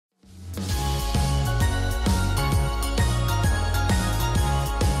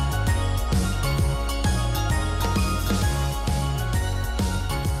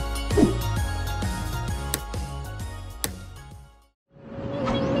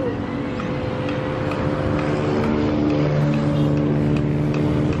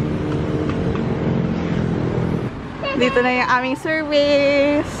Dito na yung aming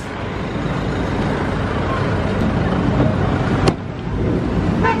service.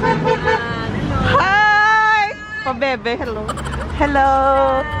 Hi! Pabebe, hello. Hello.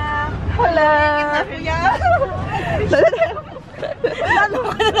 Hello. Lalo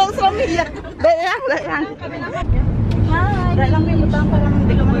ka na lang sa umiyak. Dayang. Hi. Dahil lang may butang parang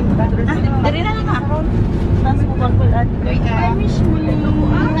hindi ka mag-butang. Dari na lang ako. Tapos mo bang-bulat. I miss me.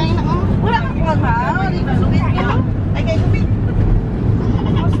 Wala ka po ba? Ay, kayo lumit.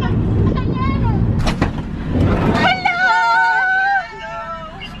 Hello!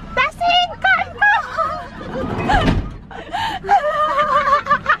 Tasin! Kain mo!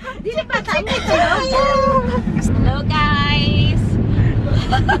 Dili pa tayo nito. Hello guys!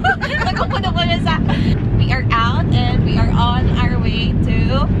 Nagpupuno-puno sa... We are out and we are on our way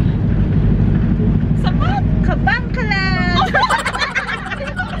to... Sapat! Kabangkalan!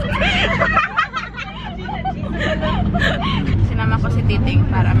 Sinama ko si Titing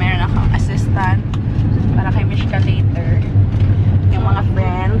para meron akong assistant para kay Mishka later. Yung mga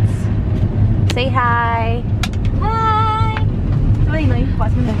friends. Say hi! Hi!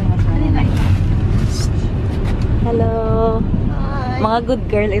 Hello! Mga good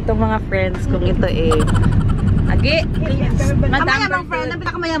girl itong mga friends kung ito eh. Agi! Madam friend, ang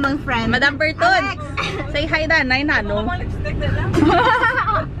pinakamayamang friend. Madam Berton! Say hi Dan, nay nano.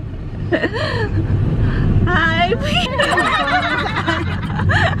 Hi!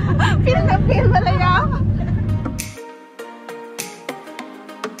 Feel na feel talaga.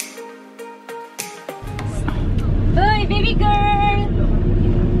 Hey, baby girl!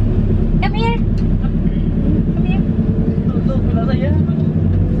 Come here! Come here!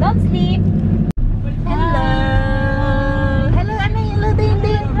 Don't sleep! Hello! Hello, ano yung hello,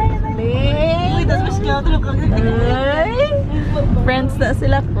 Ding-Ding? Uy, tas mas cloud lang kagad. Friends na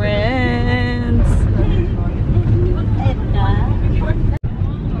sila, friends.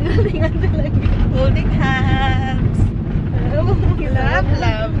 Holding hands.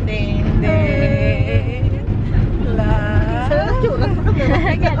 Love, Ding-Ding. Love.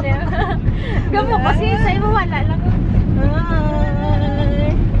 Gamo kasi sa'yo mawala lang.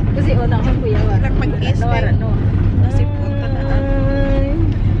 Kasi unang sa kuya wa. Nagpag-kiss kayo. Kasi punta na.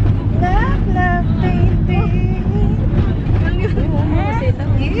 Love, Ding-Ding.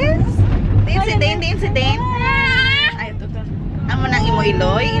 Yes. Din si Dane. Ay, ito. Amo nang imo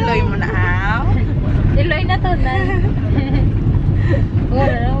iloy mo na aw. Iloy na to na.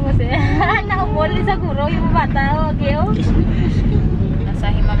 Wala na kasi. Nakapuli sa kuro yung bata. Okay, oh.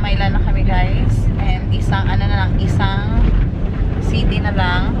 Nasa Himamayla na kami guys. And isang city na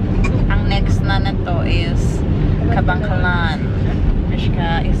lang. Ang next na to is Kabangkalan.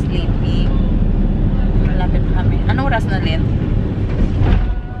 Mishka is sleeping. Malapit kami. Anong oras na Lynn?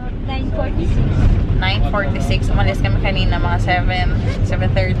 9:46. 9:46. Umalis kami kanina mga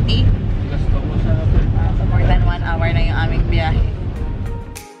 7:30. So more than 1 hour na yung aming biyahe.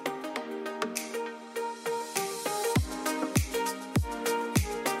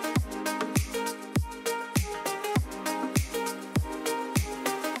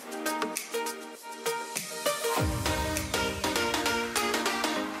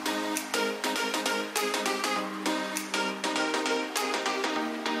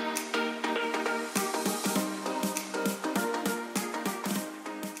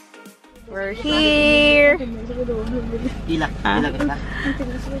 We're here.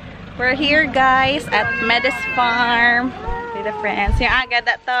 We're here guys at Medis Farm with the friends. Yung Aga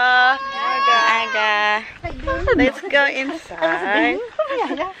to. Aga. Let's go inside.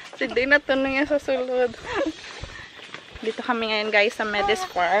 Si Dina to na yan sa sulod. Dito kami ngayon guys sa Medis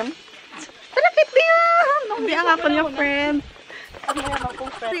Farm. Talapit din. Hindi ang ako niya friend.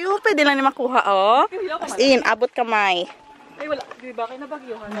 Siyo, pwede lang ni makuha oh. As in, abot kamay. Ay wala, di ba kayo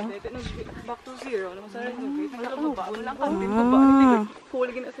nabagyohan na dito? Back to zero. Masarap yung gate. Walang kantin pa ba?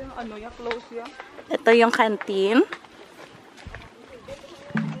 Huligin na siya ano, yung close yan. Ito yung canteen.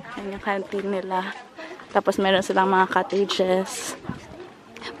 Yan yung canteen nila. Tapos meron silang mga cottages.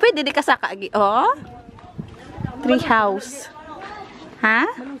 Pwede di ka sa kaagi, oh? Tree house. Ha?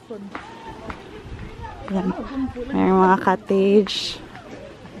 Yan. Meron mga cottage.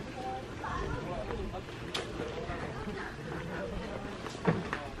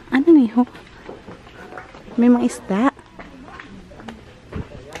 Ano niyo? May mga isda.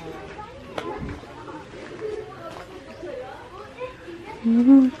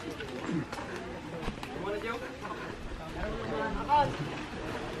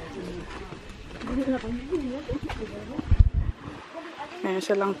 Meron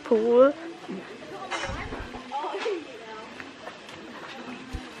silang pool.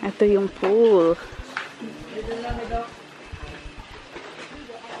 Ito yung pool.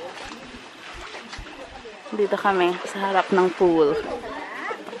 Dito kami sa harap ng pool.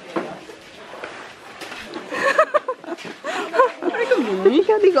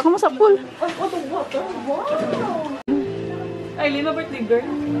 Di ka mo sa pool. Ay, Lina, birthday girl.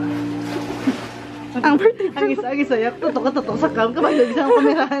 Ang birthday Ang isa-isa yak. Tutok sa cam. Kapag isang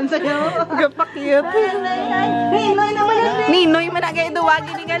kamerahan sa'yo. Gapak-cute. Ninoy naman yun. Ninoy man agay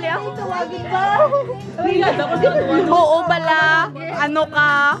duwagi ni gali ako. Tawagin pa. Oo bala. Ano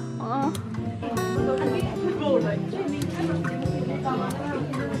ka?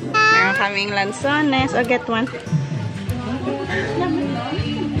 Meron kaming lansones. Oh, get one.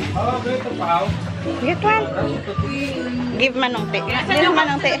 Get one. Give manong te. Give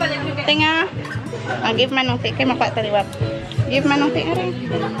manong te. Tinga. Give manong te. Kay mapataliwap. Give manong te. Aray.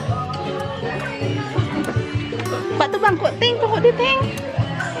 Pato bangko. Ting. Tuko di ting.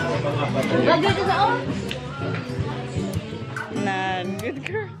 Nah, good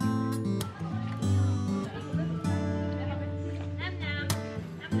girl.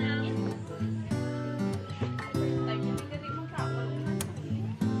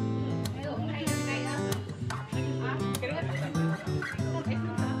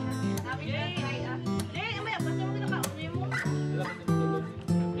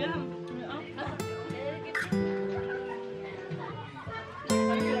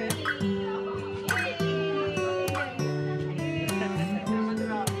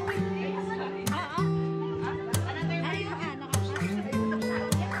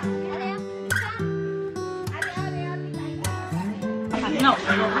 No.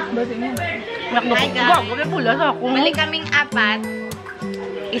 Hi guys. Balik kaming apat.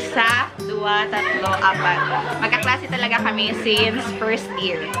 Isa, dua, tatlo, apat. Magkaklase talaga kami since first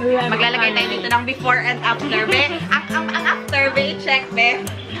year. Maglalagay tayo dito ng before and after, be. Ang after, be, check, be.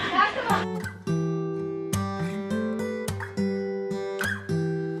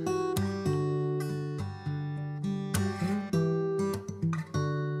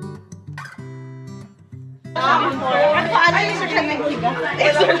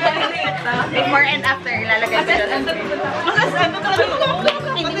 Before and after, ilalagay ko dyan.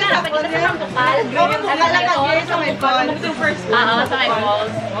 Hindi na, pagkita sa mga bukal. Sa may ball. Oo, sa may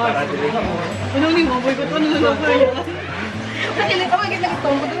balls. Anong ni mo? Boy, ba't ano na ako yun? Nakilig ako, magiging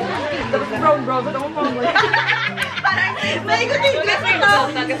nagtombo. Brown, ba't ako mamay? Parang, naikot-ikot ito.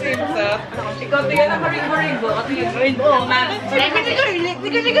 Ikaw, tingnan na maring-maringgo. At tingnan maringgo.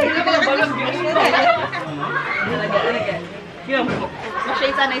 Hindi ko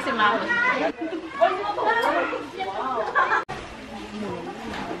Shade sanay si Mama.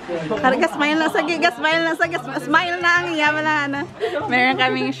 Karga, smile na sa giga, smile na sa giga, smile na ang iya, wala na. Meron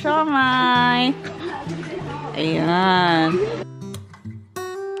kaming siomay. Ayan.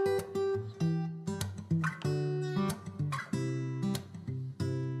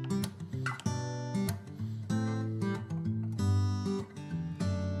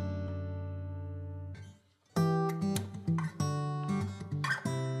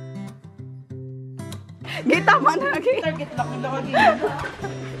 Gita man lagi.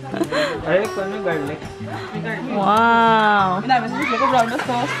 Ay, kung garlic. Wow. Brown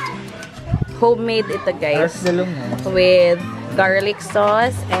sauce. Homemade ito guys. With garlic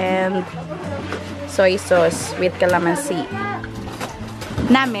sauce and soy sauce with calamansi.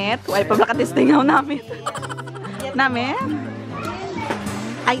 Namit? Why pa baka testingaw namit? Namit?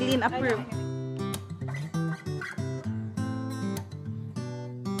 Eileen approved.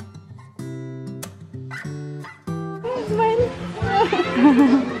 Smile.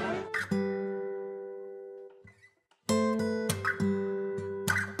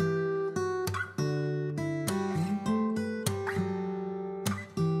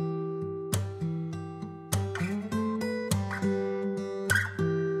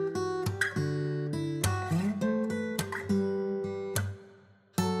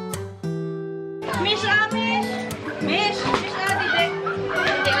 Mish, Mish! Mish, dide!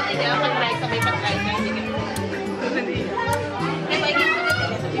 Hindi, ako mag-like sa may pag-like. Hindi. Kaya ba, hindi ko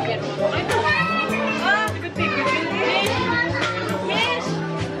natin sa bibir mo. Mish!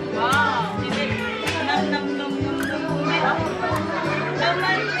 Wow! Nam.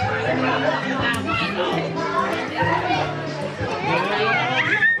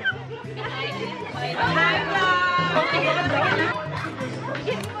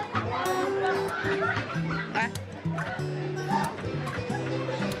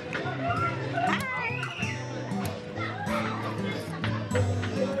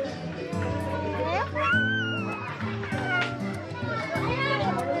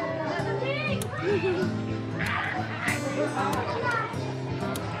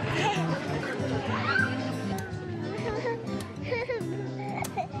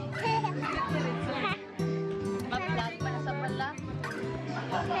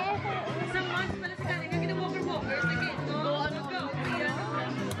 Isang months pala si Karen. Kaya walker-walker. Sige, ito. Ano ka?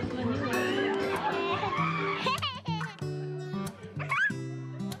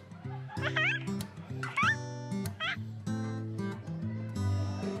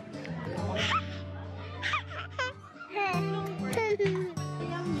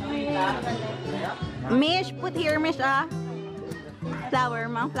 Mish, put here, Mish, ah. Flower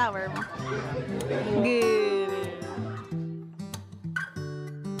mo, flower mo. Good.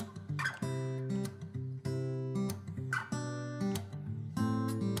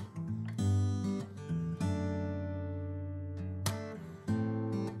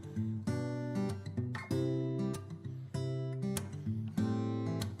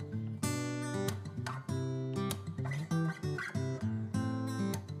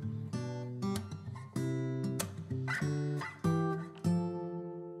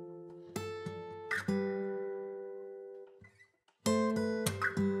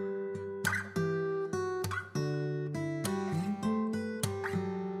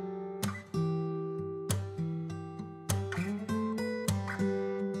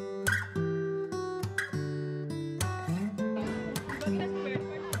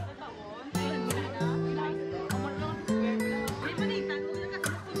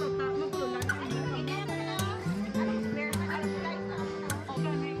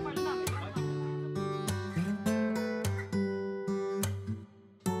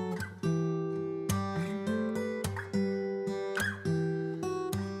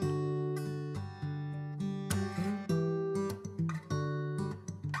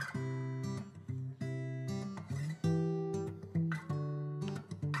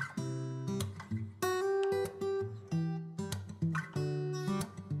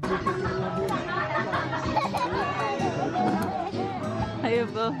 Ayo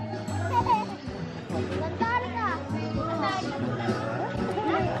po.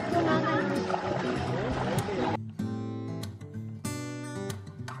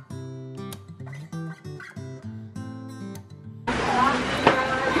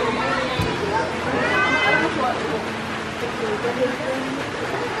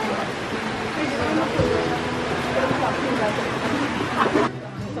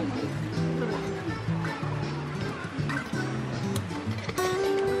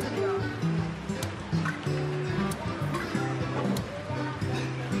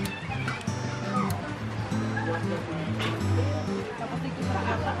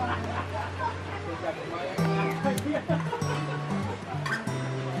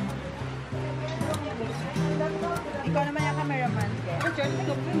 Ikaw naman yung cameraman.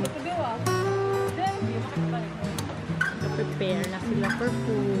 Prepare na sila for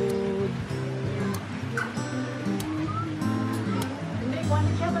food.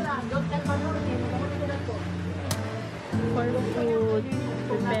 For food.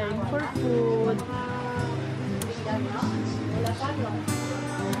 Preparing for food.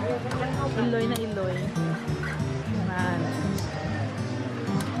 Iloy na iloy. Yan.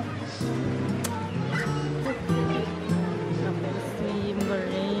 Slim,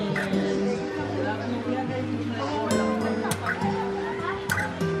 goreng.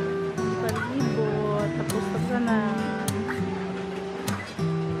 Palibot. Tapos pasanan.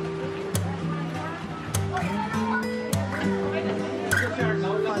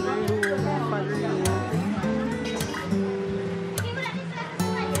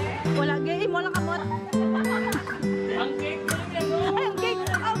 Wala, gay mo lang kamot. Ang cake mo lang yan, no? Ay, ang cake.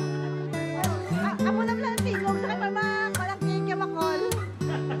 Amo na lang tingog. Sa kay mama, walang cake yung makol.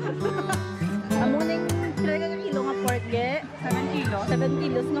 Amo na yung talaga kilo nga pork, ge. 7 kilo. 7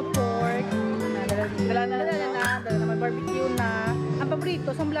 kilos na pork. Dala na, may barbecue na. Ang paborito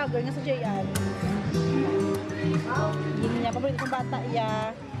sa vlogger nga sa Jayan. Yun niya, paborito sa bata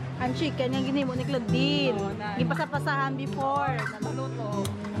iya. Ang chicken yung ginimo ni Claudine. Yung pasapasahan before. Naluto.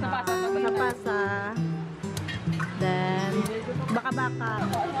 Pasa. Then, baka-baka.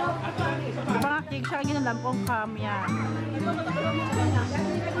 Mga cake siya, ginalam kong cam yan.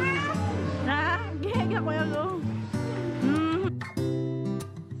 Na, gihega ko yung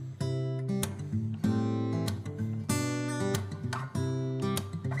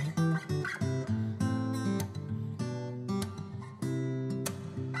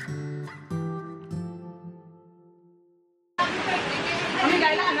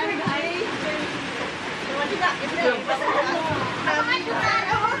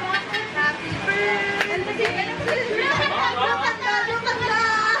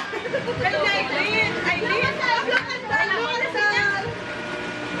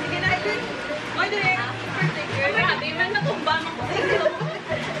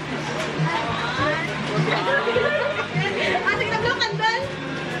Asik na blokan, Ben!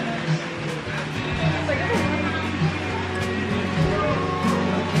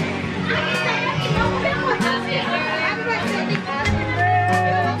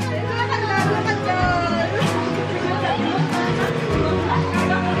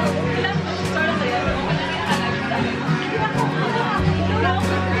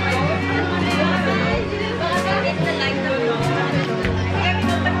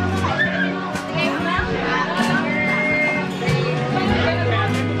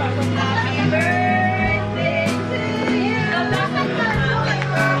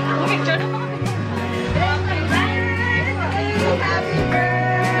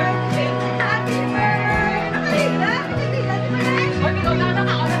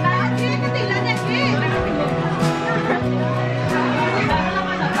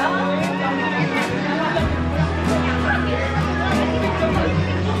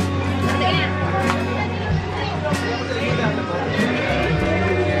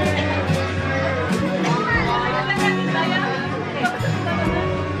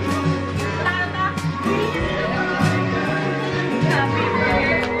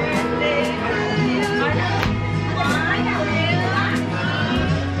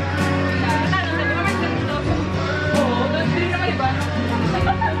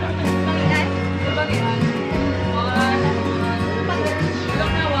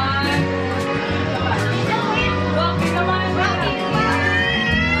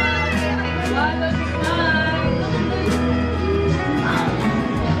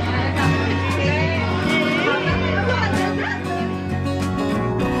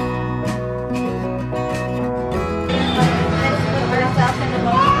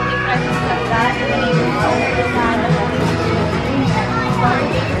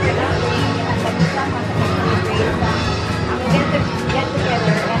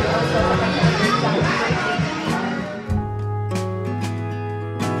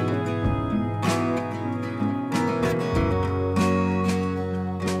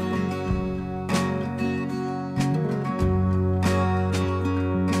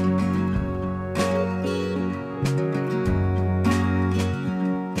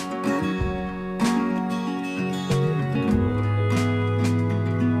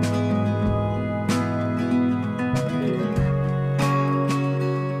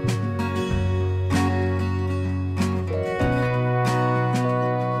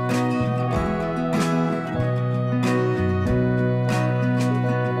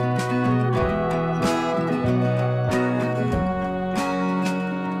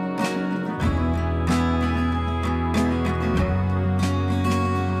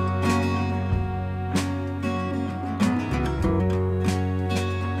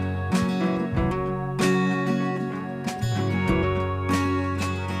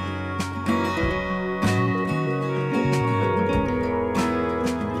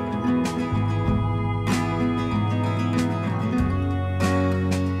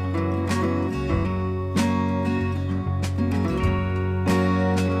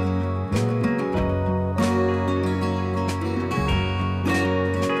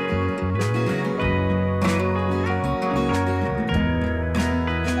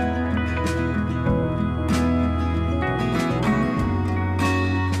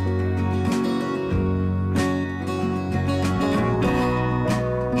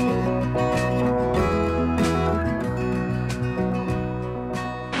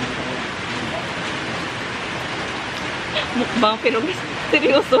 Mukbang pero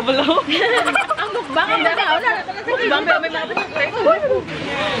seryoso pala. Ang mukbang ang dami. Mukbang pero may mga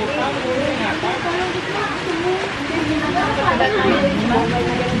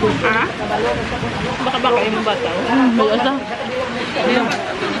ha? Baka kayo mo bataw? Balasa.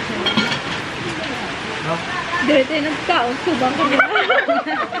 Dito yung nagkaon. Subang ko nila.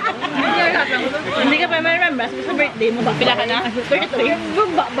 Hindi ka pa may remember sa birthday mo. Pila ka na? 33?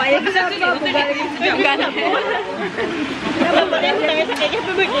 Bayag sa ako. Gana po. Napapalaya mo tayo sa kanya.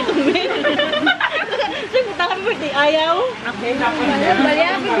 Happy birthday to me. Kasi puta happy birthday. Ayaw. Bali,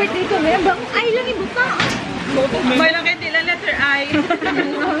 happy birthday ko. Ay lang ibuta. May lang kayo tila letter I.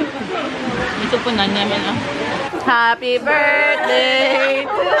 Ito po na namin ah. Happy birthday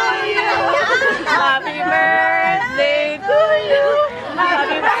to you. Happy birthday to you.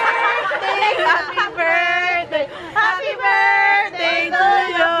 Happy birthday. Happy birthday. Happy birthday to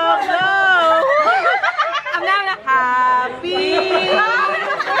you. I'm now happy.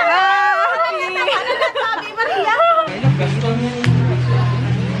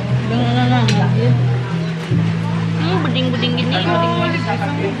 Buding-buding gini.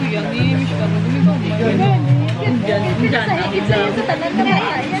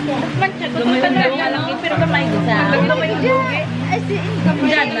 Pero kamay ko sa.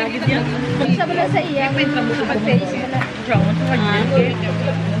 Diyan lagi diyan. Sabi na sa iya. Pag-face mo na.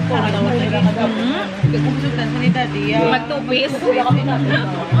 Magtupis.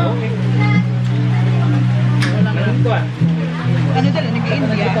 Ano dala?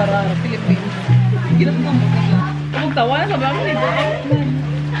 Nag-India? Philippines? Ginagawa mo nila. Kung tawa na, sabi mo nito.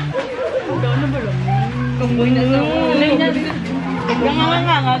 Ano ba lang? Tumboy na sa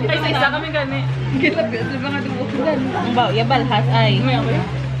Nga. Ay, sa isa kami gani. Ginapit. Sabi nga ito. Ang baw, yabalhas ay.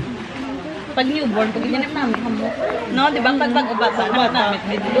 Pag newborn, pag ganyan namin hamo. No, di ba? Pag ubata, namin.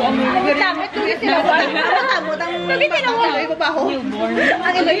 Tamit ko kasi natabot ang Newborn.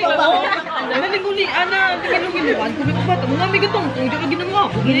 ang iba yung babaho. Naliguli, ana, ginuwan. Kung may kubata, mga may gatong ko, hindi ka ginawa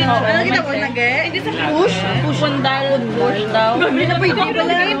ko. Ano kita po nage? Hindi sa push. Pundal, push daw. Hindi na pwede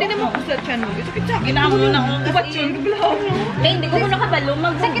pala. Hindi na mo ako sa chan mo. Sakit sa akin. Ginamo na ako. Ubat yun, gablaw mo. Eh, hindi ko muna kabalo.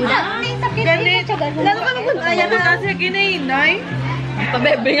 Sakit na. May sakit. Ganit. Lalo ka mag-ayan na sa ginay.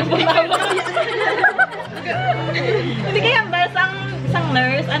 Pabebe nga po tama. Hindi kaya ba isang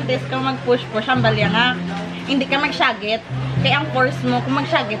nurse, antes ka mag-push-push ang balya nga. Hindi ka mag-shagit. Kaya ang force mo, kung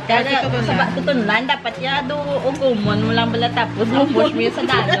mag-shagit ka, sa tutunan, dapat ya do ugumon mo lang bala tapos push mo yun sa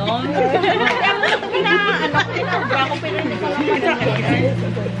dalong. Kaya mo ito pinabra ko pero hindi ko lang mag-shagit.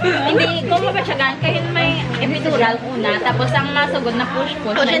 Hindi, kung mabasyagan, kahit may epidural una, tapos ang masugod na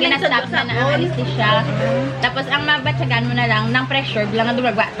push-push, na ginastop na ang anesthesia. Tapos ang mabatsagan mo na lang ng pressure, bilang na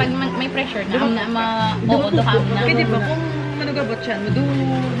dumagwa. Pag may pressure na, ang ma-uudo ka mo na. Kaya diba, kung manugabot siya,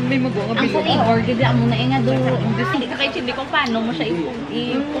 may mago nga ang sa labor, ganda mo na nga do. Hindi ka kahit hindi kung paano mo siya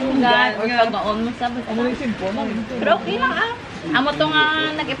ipunggan or pagaon mo sa pero okay lang Amo to nga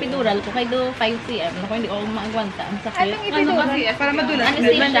nag-epidural ko kay do 5 cm. Ako hindi ko maagwanta ang sakit. Ano ba siya? Para madulas.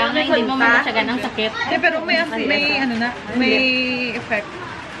 Anesthesia nga hindi mo mamatsagan ang sakit. Pero may effect.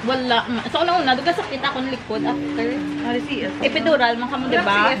 Wala. So una duga sakit ako ng likod after. Epidural man kamo, di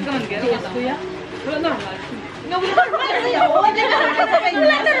ba? CS kuya. Wala normal. Wala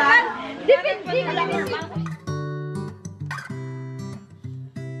normal. Depende lang.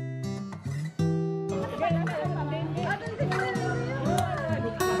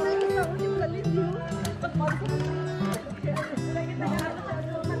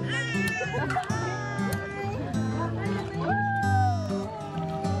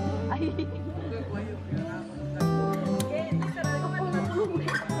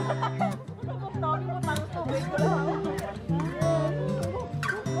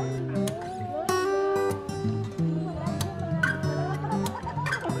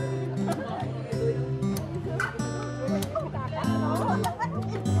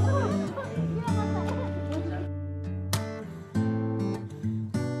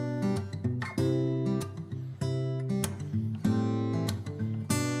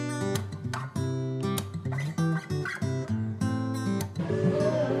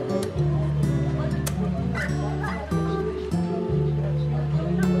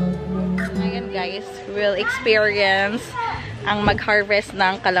 Guys, will experience ang mag-harvest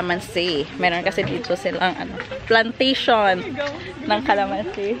ng kalamansi. Meron kasi dito silang plantation ng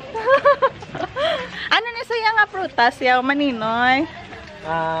kalamansi. Ano ni saya nga prutas? Yaw maninoy?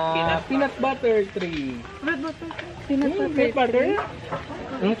 Peanut butter tree. Peanut butter. Peanut butter?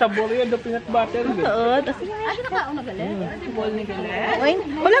 Ang sabor yun, peanut butter. Oo. Ano na ka una galit? Bol ni galit. Uy,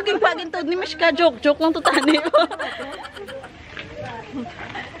 wala ging tod ni Mishka. Joke lang to tani mo.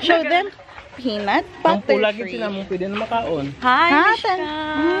 Show them. Peanut Ang butter pulagin tree. sila mo pwede na makaon. Hi, Mishka.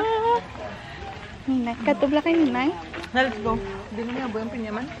 Hinay. Katubla kay Hinay. Let's go. Hindi na niya yung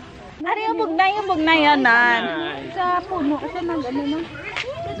pinyaman. Ari, abog na yanan. Sa puno. Kasi nang ano na.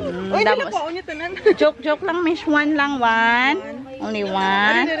 Uy, hindi na po. Unya tanan. Joke lang, Mish. One lang, one. Only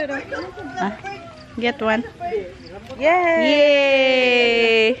one. Get one.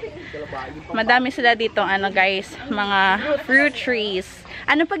 Yay! Madami sila dito, guys, mga fruit trees.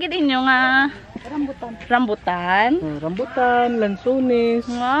 Ano pag inyo nga? Rambutan. Rambutan, lansones.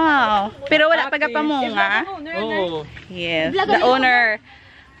 Wow. Pero wala pa pamunga. Oo. Yes. The owner.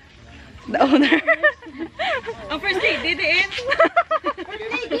 Ang first lady din.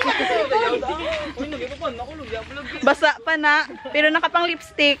 Basa pa na. Pero nakapang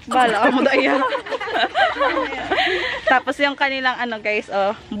lipstick. Bala mo daya. Tapos yung kanilang guys,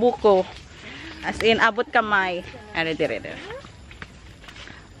 buko. As in, abot kamay. Dire.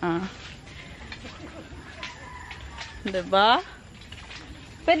 Diba?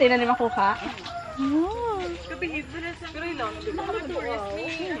 Pwede na naman kuha. Kabihid mo na sa pero ilang. Mga tourist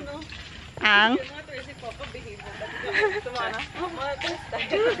ni Ang? mga tourist ni Papa behave. Tumana. Mga tourist.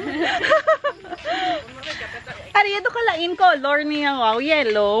 Ari, ito kalain color niya. Wow,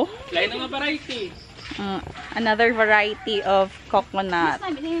 yellow. Lain nga variety. Another variety of coconut.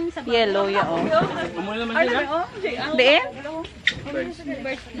 Yellow yun. Amo naman sila. Diin?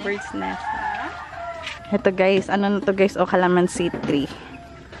 Bird's nest. Ito guys, ano na to guys? Calamansi tree.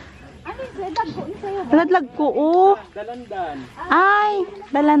 Ladlag ko, Dalandan. Ay,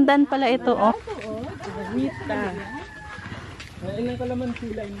 dalandan pala ito, Lain ng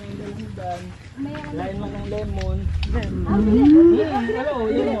kalamansi, lain ng dalandan. Lain mo ng lemon. Lemon.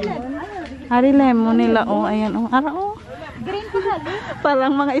 Hari lemon nila, ayan, ara, Green pa hali.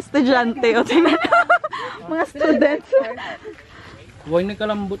 parang mga estudyante, tingnan. Mga students. Huwag na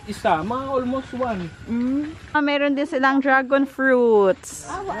kalambot isa, mga almost one. Meron din silang dragon fruits.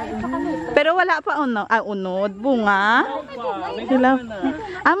 Pero wala pa unod, bunga. Sila.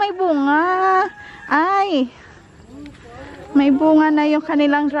 May bunga. Ay. May bunga na yung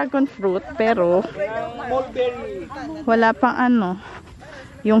kanilang dragon fruit, pero Mulberry. wala pang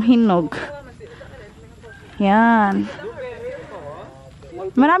yung hinog. Yan.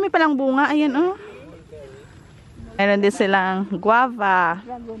 Marami palang bunga, ayan Meron din silang guava,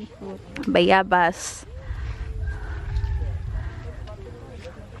 bayabas.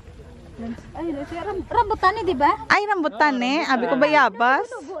 Ay, rambutan di ba? Ay, rambutan Abi ko bayabas.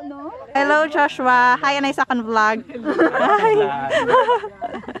 Hello, Joshua. Hi, anay sa kan vlog. Hi.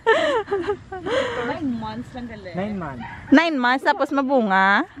 9 months lang gali. 9 months. 9 months tapos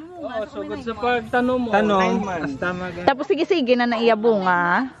mabunga. Oo, so good sa pagtanong mo. 9 months. Tapos sige-sige na naiya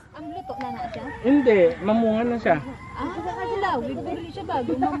bunga. Ang luto na na siya? Hindi, mamunga na siya. Kadalawig. Dili siya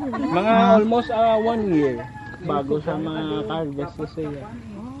bago mamuna. Mga almost 1 year bago sa mga harvest kasi yan.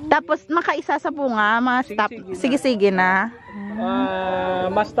 Tapos makaisa sa bunga, mga stop. Sige-sige na.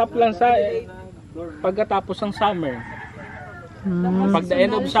 Ma-stop lang sa pagkatapos ng summer. Pag the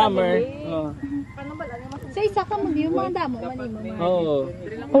end of summer, Sa isa ka mag yung mga damo manimo. oo.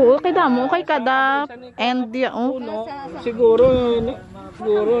 Oo, kay damo, kay kada end ya. Oh. Siguro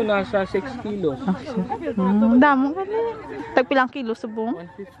nasa 6 kilos. Damo ka na. Tagpilang kilo sa buong?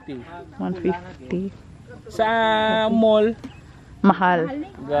 150. 150. Sa mall, Mahal.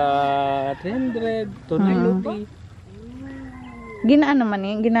 300 to 90. Ginaano man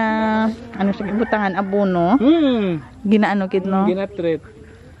eh, ano siya gibutangan abono. Ginaano kid no? Ginatreat.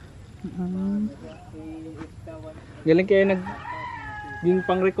 Galing kayo yung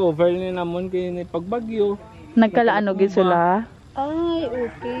pang-recover ni namon kayo ni pagbagyo. Nagkalaano gid sila. Ay,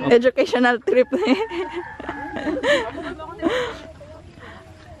 okay. Educational trip na eh.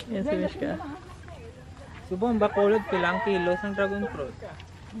 Yes, Mishka. Subong bakulod pilang kilos ng dragon fruit.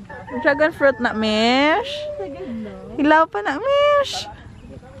 Dragon fruit na, Mish. Hilaw pa na, Mish.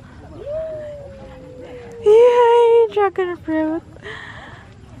 Yay! Dragon fruit.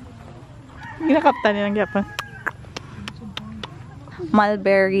 Ginakaptan nilang gyapon.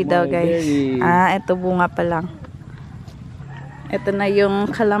 Mulberry daw, guys. Ito bunga pa lang. Ito na yung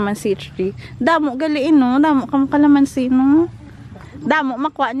calamansi tree. Damo galiin, no? Damo kang calamansi, no? Damo,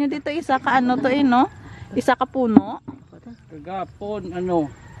 makuha nyo dito isa ka ano to, no? Isa ka puno. Kagapon,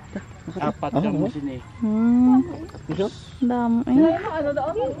 apat lang mo sini. Damo,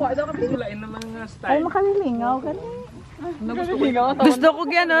 Sulain naman nga Ay, style. makalilingaw, gani. Gusto ko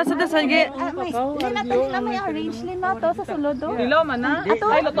gyan sa dasagi. Linatas na may orange linato sa sulodo. Dilaw man na.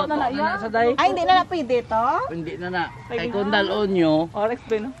 Ay, luto na na iya. Ay, hindi na pwede to. Hindi na na. Kay kung dalon nyo, Or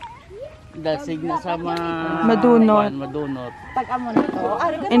explain. dasig na sa Madunot. madunot. Tag-amo na to.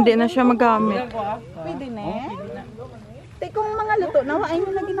 Hindi na siya magamit. Pwede na eh. Te, kung mga luto na, ay mo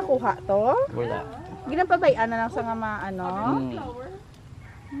na ginakuha to. Wala. Ginapabayaan na lang sa nga mga ano.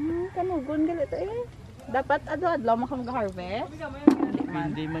 Kanugon galito eh. Dapat adlaw mo kang harvest.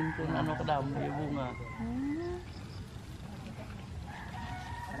 Hindi man kung ano kadamo yung bunga.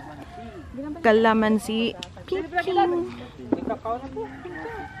 Kalamansi.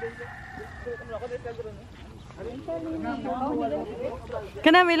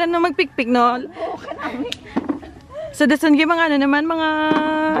 Kanami lang na magpikpik, no? So, dasan yung mga ano naman, mga...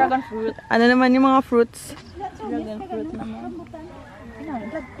 Dragon fruit. Ano naman yung mga fruits? Dragon fruit naman.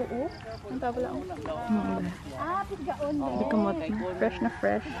 Ang tabla ang kamot. Fresh na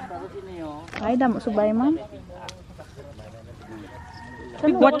fresh. Ay, damo subay man.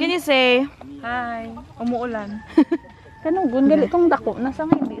 What can you say? Hi. Umuulan. Kanugon gali tong dako na sa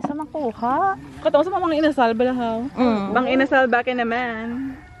hindi sa makuha. Katong sa mga inasal balahaw. Bang inasal ba ka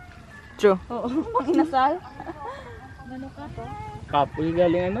naman? True. Oo, bang inasal. Kapoy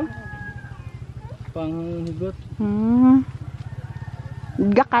galing panghigot.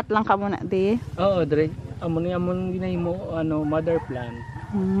 Gakat lang ka muna, di. Oo, Dre. Amon ginahimo mother plant.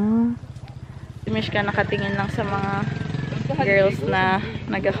 Si Mishka nakatingin lang sa mga girls na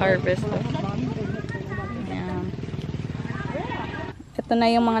nag-harvest. Ayan. Ito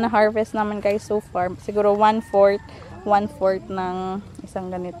na yung mga na-harvest naman guys so far. Siguro 1/4 ng isang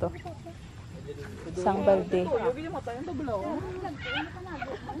ganito. Isang balde.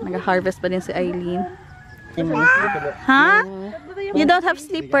 Nag-harvest pa din si Eileen. Ha? You don't have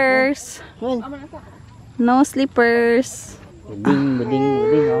slippers. No slippers. Buding.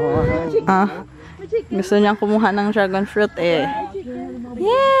 Gusto niyang kumuha ng dragon fruit eh.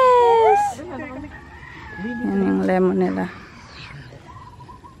 Yes! Yan yung lemon nila.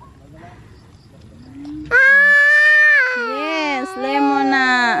 Yes! Lemon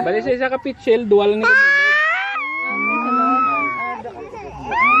na! Bali sa isa ka pitchel, duwal ni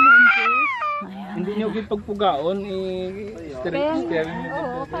Hindi nyo pagpugaon, sterile nyo.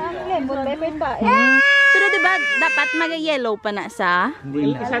 Pero diba, dapat mag-yellow pa na sa?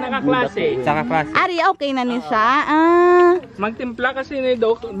 Isa na kaklase. Ari, okay na ni siya. Magtimpla kasi ni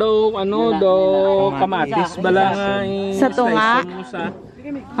do kamatis bala nga Sa tunga?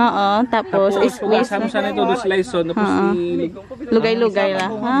 Oo, tapos squeeze squeeze. mo sa nito do slice on tapos Lugay-lugay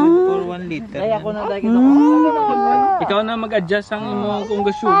lang. For 1 liter. ikaw na mag-adjust ang imong kung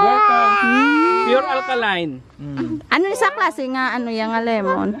sugar ka. Pure alkaline. Ano ni sa klase nga ano yang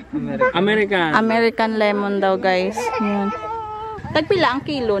lemon? American. American lemon daw guys. Yun. Tagpila ang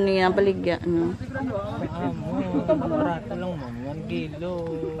kilo niya baligya, no? Barato lang ma'am, 1 kilo,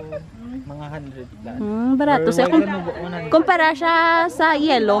 mga 100 plus. Barato siya. Kumpara siya sa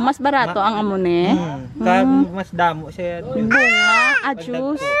yellow, mas barato ang amone. Mas damo siya. Bunga,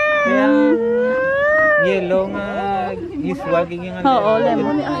 juice. Kaya yellow nga usual yung Oo,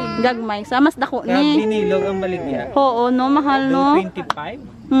 lemon. Gagmay sa mas dako Kaya ni. binilog ang baligya. Oo, no, mahal no.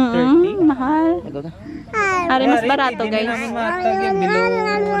 25, 30. Mahal. Ari mas barato, guys.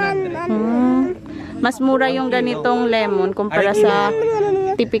 Mas mura yung ganitong lemon kumpara sa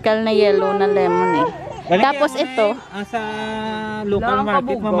typical na yellow na lemon eh. Tapos ito, sa local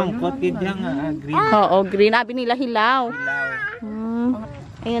market mamangkot gid yang green. oo, green. Abi nila hilaw.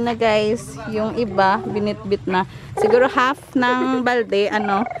 Ayan na guys, yung iba binitbit na. Siguro half ng balde,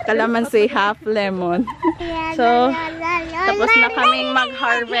 kalamansi, half lemon. So, tapos na kaming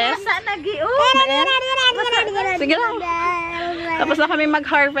mag-harvest. Sige lang. Tapos na kami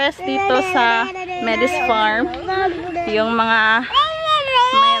mag-harvest dito sa Medis Farm. Yung mga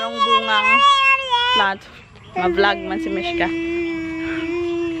mayroong bungang plant. Ma-vlog man si Mishka.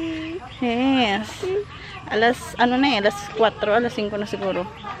 Yes. Alas 4, alas 5 na siguro.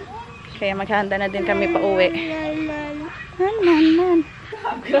 Kaya maghahanda na din kami pa uwi. Man.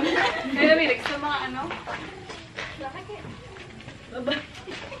 Kaya may sa mga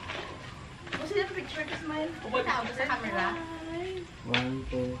Gusto niya picture ka, smile? Tao sa camera.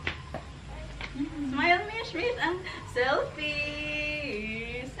 1, 2. Smile, Mish.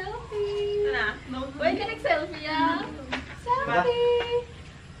 Selfie. Selfie. Ito na. Pwede ka nag-selfie, ah. Selfie.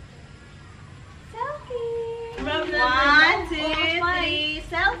 Selfie. 1, 2, 3.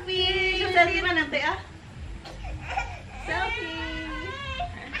 Selfie. Selfie man natin, ah. Selfie.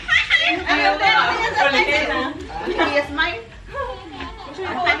 Ayaw ka. Yes, smile.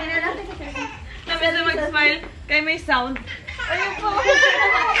 Sabi na mag-smile. Kaya may sound. Ayaw po.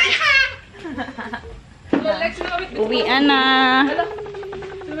 Uwian na.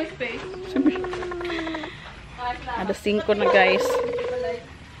 May space. Alas 5 na guys.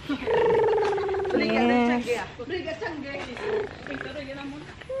 Yes.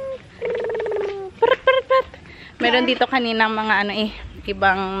 Parat. Meron dito kanina mga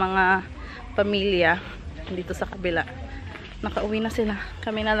ibang mga pamilya dito sa kabila. Nakauwi na sila.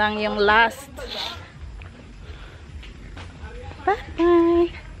 Kami na lang yung last. Bye.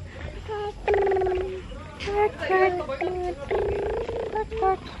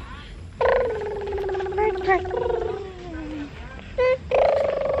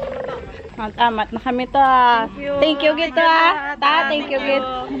 Amat na kami to. Thank you gito ah. Thank you git.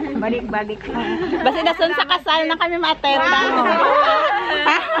 Balik. Basta nasun sa kasal na kami ma-attend.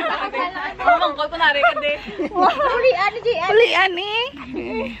 Mangkol ko na rin ka din. Ulian eh.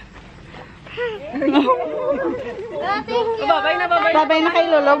 Babay na kay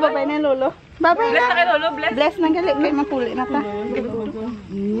Lolo. Babay na Lolo. Babay na. Bless na kay Lolo, bless. Bless na galit kay mapuli na ta.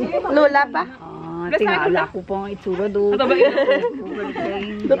 Lola pa. Tinala ko po ang itsura doon.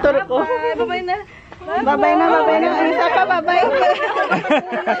 Tutur ko. Babay na. Babay na. Isa pa babay.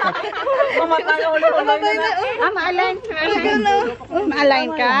 Babay na. Maalign.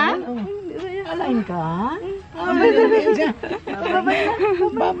 Maalign ka?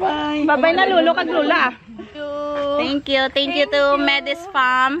 Bye. Bye na Lolo kag Lola. Thank you to Medis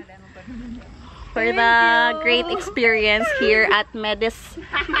Farm for the great experience here at Medis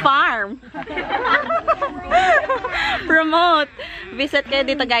Farm. Promote. Visit kayo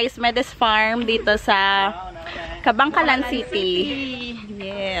dito guys, Medis Farm dito sa Kabangkalan City.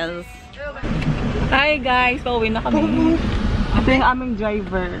 Yes. Hi guys, pauwi na kami. Ito yung aming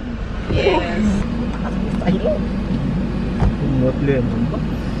driver. Yes.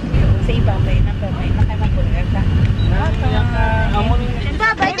 Sa ibang bay na kayo magpulir ka.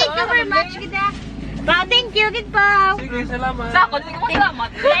 Bye, thank you very much, kita. Pa, thank you, gid pa. Sige, salamat. Sakot, hindi ko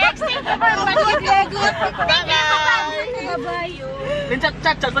salamat. Next, thank you very much, gid. Thank you, bye-bye. Chat,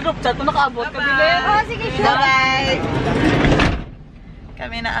 chat, nakaabot ka din. Oh, sige, sure. Bye-bye.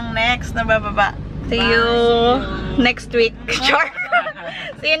 Kami na ang next na bababa. See you next week. Sure.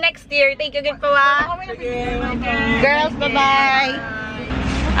 See you next year. Thank you, good po ah. Girls, bye-bye.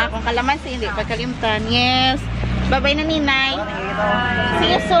 Akong kalamansi, hindi pagkalimtan. Yes. Bye-bye na Ninay.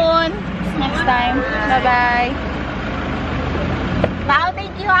 See you soon. Next time. Bye-bye. Pao,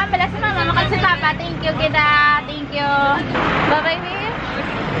 thank you ha. Malas na mama. Makal si Papa. Thank you, Gida. Thank you. Bye-bye, Miss.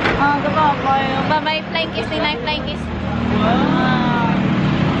 Bye-bye. Flying kiss, Ninay. Flying kiss.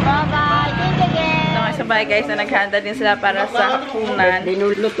 Bye-bye. Thank you again. Ito sabay guys na naghanda din sila para sa kunan.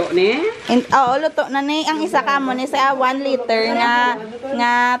 Dinuluto ni? Oo, luto na ni. Ang isa ka mo ni sa 1 liter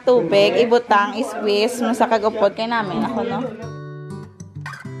nga tubig. Ibutang, squeeze mo sa kagupod kay namin. Ako, no?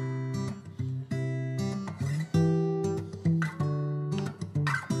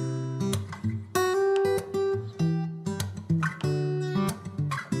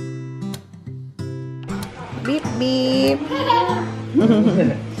 Beep, beep.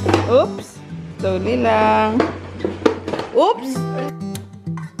 Oops. Slowly lang. Oops.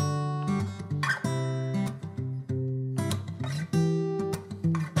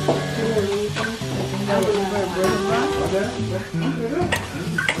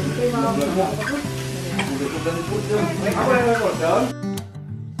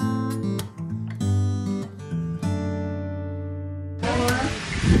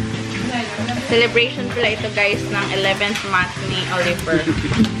 Celebration pala ito guys ng 11th month ni Oliver.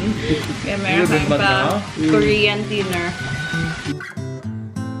 Kaya meron kami pa Korean dinner.